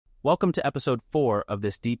Welcome to episode 4 of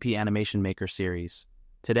this DP Animation Maker series.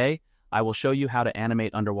 Today, I will show you how to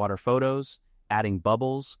animate underwater photos, adding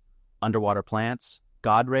bubbles, underwater plants,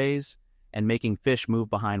 god rays, and making fish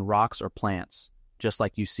move behind rocks or plants, just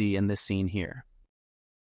like you see in this scene here.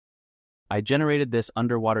 I generated this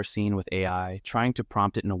underwater scene with AI, trying to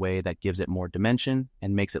prompt it in a way that gives it more dimension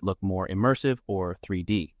and makes it look more immersive or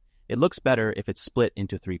 3D. It looks better if it's split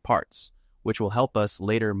into 3 parts, which will help us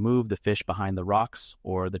later move the fish behind the rocks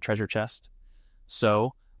or the treasure chest.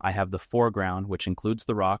 So I have the foreground, which includes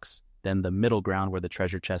the rocks, then the middle ground where the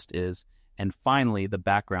treasure chest is, and finally the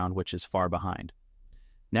background, which is far behind.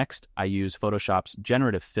 Next, I use Photoshop's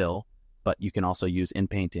generative fill, but you can also use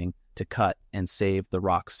in-painting to cut and save the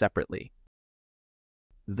rocks separately.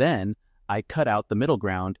 Then I cut out the middle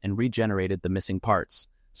ground and regenerated the missing parts,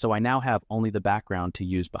 so I now have only the background to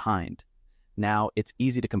use behind. Now it's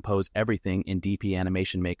easy to compose everything in DP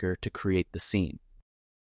Animation Maker to create the scene.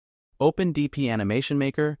 Open DP Animation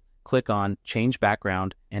Maker, click on Change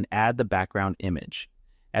Background, and add the background image.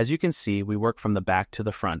 As you can see, we work from the back to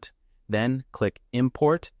the front. Then click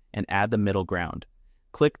Import and add the middle ground.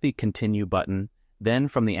 Click the Continue button, then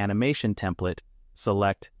from the animation template,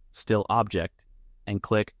 select Still Object, and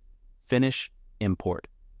click Finish Import.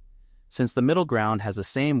 Since the middle ground has the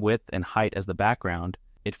same width and height as the background,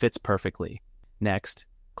 it fits perfectly. Next,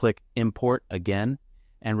 click Import again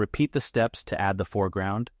and repeat the steps to add the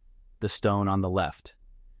foreground, the stone on the left.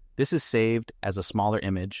 This is saved as a smaller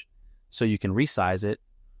image, so you can resize it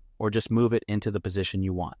or just move it into the position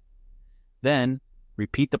you want. Then,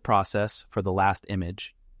 repeat the process for the last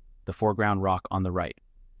image, the foreground rock on the right.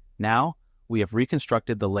 Now, we have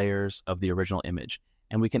reconstructed the layers of the original image,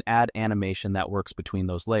 and we can add animation that works between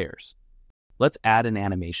those layers. Let's add an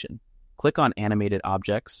animation. Click on Animated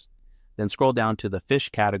Objects, then scroll down to the Fish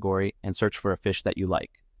category and search for a fish that you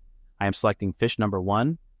like. I am selecting fish number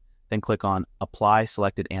 1, then click on Apply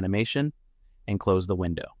Selected Animation, and close the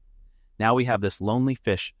window. Now we have this lonely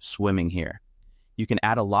fish swimming here. You can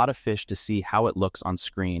add a lot of fish to see how it looks on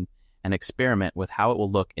screen and experiment with how it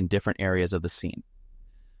will look in different areas of the scene.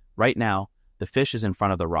 Right now, the fish is in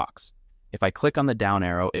front of the rocks. If I click on the down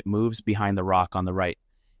arrow, it moves behind the rock on the right.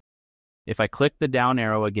 If I click the down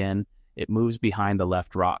arrow again, it moves behind the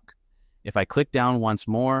left rock. If I click down once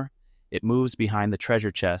more, it moves behind the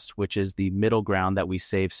treasure chest, which is the middle ground that we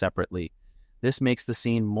save separately. This makes the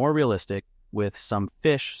scene more realistic, with some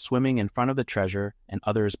fish swimming in front of the treasure and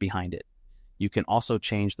others behind it. You can also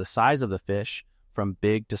change the size of the fish from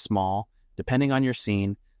big to small, depending on your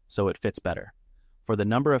scene, so it fits better. For the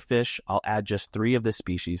number of fish, I'll add just 3 of this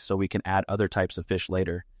species so we can add other types of fish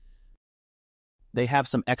later. They have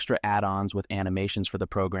some extra add-ons with animations for the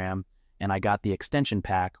program, and I got the extension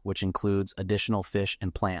pack, which includes additional fish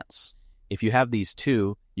and plants. If you have these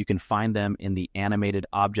too, you can find them in the Animated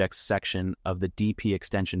Objects section of the DP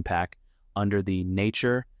extension pack under the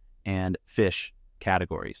Nature and Fish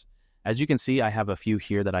categories. As you can see, I have a few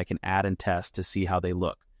here that I can add and test to see how they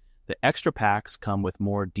look. The extra packs come with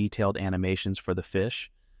more detailed animations for the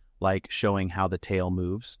fish, like showing how the tail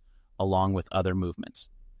moves, along with other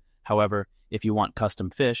movements. However, if you want custom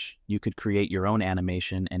fish, you could create your own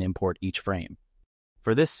animation and import each frame.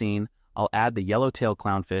 For this scene, I'll add the yellowtail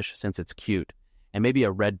clownfish since it's cute, and maybe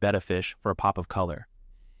a red betta fish for a pop of color.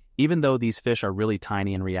 Even though these fish are really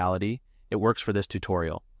tiny in reality, it works for this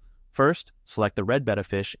tutorial. First, select the red betta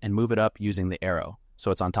fish and move it up using the arrow,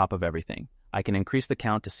 so it's on top of everything. I can increase the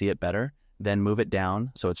count to see it better, then move it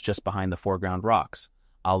down so it's just behind the foreground rocks.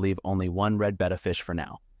 I'll leave only 1 red betta fish for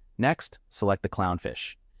now. Next, select the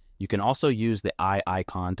clownfish. You can also use the eye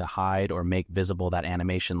icon to hide or make visible that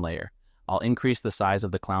animation layer. I'll increase the size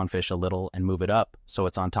of the clownfish a little and move it up so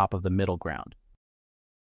it's on top of the middle ground.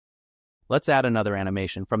 Let's add another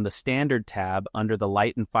animation. From the Standard tab under the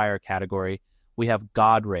Light and Fire category, we have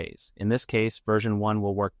God Rays. In this case, version 1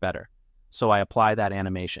 will work better, so I apply that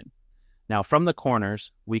animation. Now from the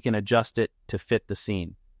corners, we can adjust it to fit the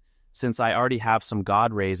scene. Since I already have some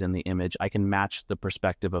God rays in the image, I can match the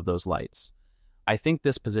perspective of those lights. I think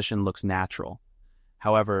this position looks natural.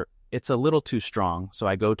 However, it's a little too strong, so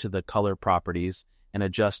I go to the color properties and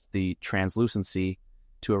adjust the translucency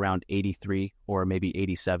to around 83 or maybe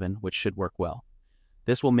 87, which should work well.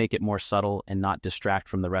 This will make it more subtle and not distract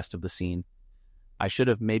from the rest of the scene. I should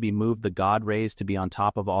have maybe moved the God rays to be on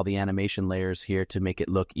top of all the animation layers here to make it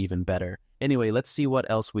look even better. Anyway, let's see what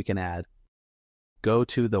else we can add. Go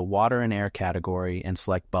to the Water and Air category and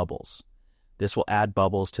select Bubbles. This will add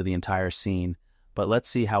bubbles to the entire scene, but let's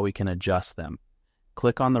see how we can adjust them.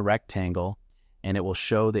 Click on the rectangle and it will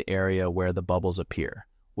show the area where the bubbles appear,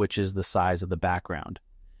 which is the size of the background.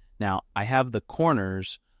 Now, I have the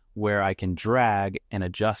corners where I can drag and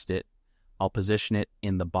adjust it. I'll position it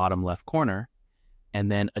in the bottom left corner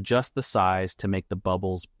and then adjust the size to make the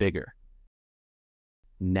bubbles bigger.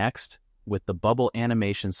 Next, with the bubble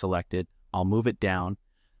animation selected, I'll move it down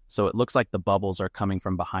so it looks like the bubbles are coming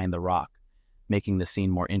from behind the rock, making the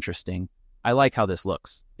scene more interesting. I like how this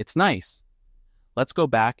looks. It's nice. Let's go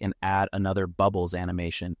back and add another bubbles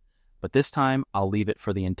animation, but this time I'll leave it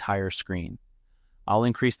for the entire screen. I'll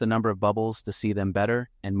increase the number of bubbles to see them better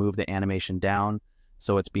and move the animation down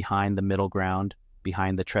so it's behind the middle ground,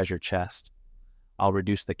 behind the treasure chest. I'll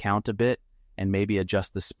reduce the count a bit and maybe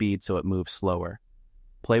adjust the speed so it moves slower.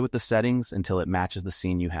 Play with the settings until it matches the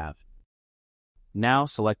scene you have. Now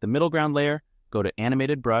select the middle ground layer, go to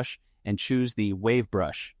Animated Brush, and choose the Wave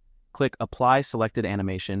Brush. Click Apply Selected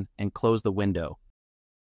Animation and close the window.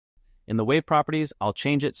 In the wave properties, I'll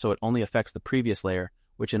change it so it only affects the previous layer,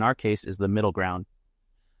 which in our case is the middle ground.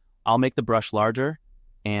 I'll make the brush larger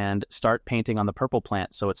and start painting on the purple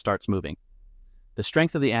plant so it starts moving. The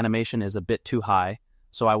strength of the animation is a bit too high,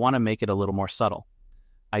 so I want to make it a little more subtle.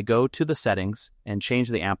 I go to the settings and change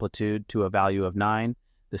the amplitude to a value of 9,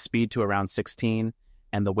 the speed to around 16,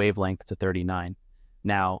 and the wavelength to 39.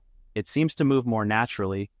 Now, it seems to move more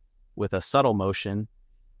naturally with a subtle motion,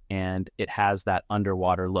 and it has that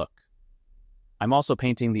underwater look. I'm also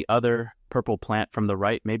painting the other purple plant from the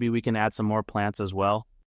right. Maybe we can add some more plants as well.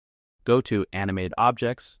 Go to Animated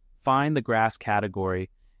Objects, find the grass category,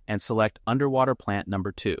 and select Underwater Plant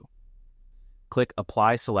number 2. Click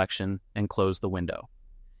Apply Selection and close the window.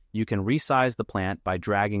 You can resize the plant by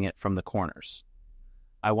dragging it from the corners.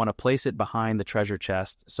 I want to place it behind the treasure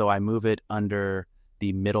chest, so I move it under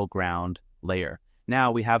the middle ground layer.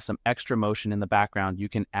 Now we have some extra motion in the background. You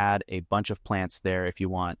can add a bunch of plants there if you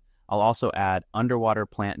want. I'll also add underwater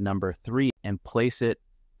plant number 3 and place it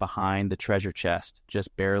behind the treasure chest,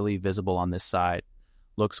 just barely visible on this side.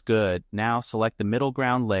 Looks good. Now select the middle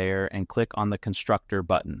ground layer and click on the constructor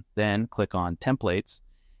button. Then click on Templates,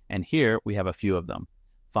 and here we have a few of them.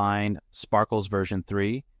 Find Sparkles version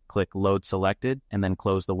 3, click Load Selected, and then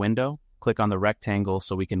close the window. Click on the rectangle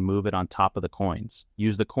so we can move it on top of the coins.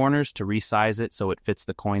 Use the corners to resize it so it fits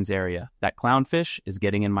the coins area. That clownfish is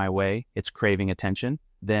getting in my way. It's craving attention.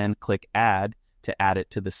 Then click Add to add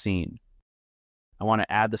it to the scene. I want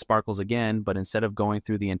to add the sparkles again, but instead of going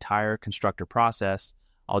through the entire constructor process,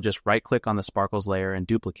 I'll just right-click on the sparkles layer and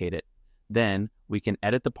duplicate it. Then we can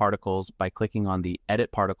edit the particles by clicking on the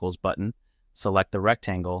Edit Particles button, select the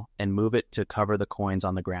rectangle, and move it to cover the coins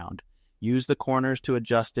on the ground. Use the corners to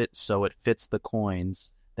adjust it so it fits the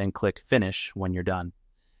coins, then click Finish when you're done.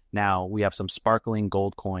 Now we have some sparkling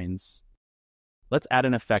gold coins. Let's add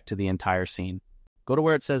an effect to the entire scene. Go to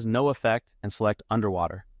where it says No Effect and select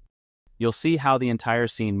Underwater. You'll see how the entire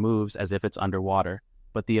scene moves as if it's underwater,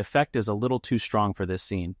 but the effect is a little too strong for this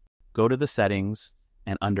scene. Go to the settings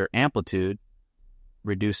and under Amplitude,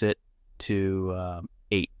 reduce it to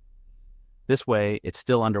 8. This way, it's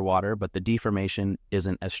still underwater, but the deformation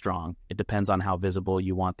isn't as strong. It depends on how visible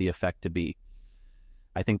you want the effect to be.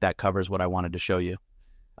 I think that covers what I wanted to show you.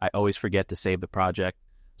 I always forget to save the project,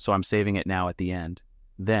 so I'm saving it now at the end.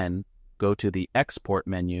 Then, go to the Export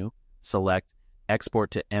menu, select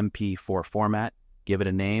Export to MP4 format, give it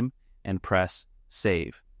a name, and press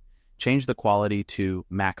Save. Change the quality to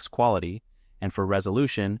Max Quality, and for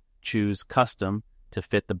resolution, choose Custom to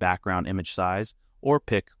fit the background image size, or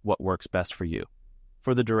pick what works best for you.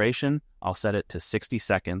 For the duration, I'll set it to 60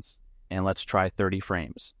 seconds, and let's try 30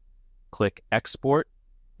 frames. Click Export,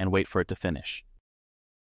 and wait for it to finish.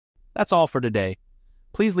 That's all for today.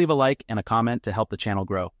 Please leave a like and a comment to help the channel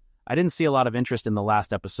grow. I didn't see a lot of interest in the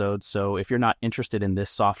last episode, so if you're not interested in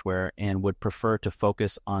this software and would prefer to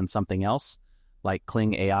focus on something else, like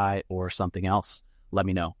Kling AI or something else, let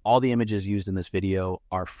me know. All the images used in this video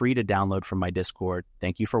are free to download from my Discord.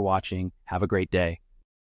 Thank you for watching. Have a great day.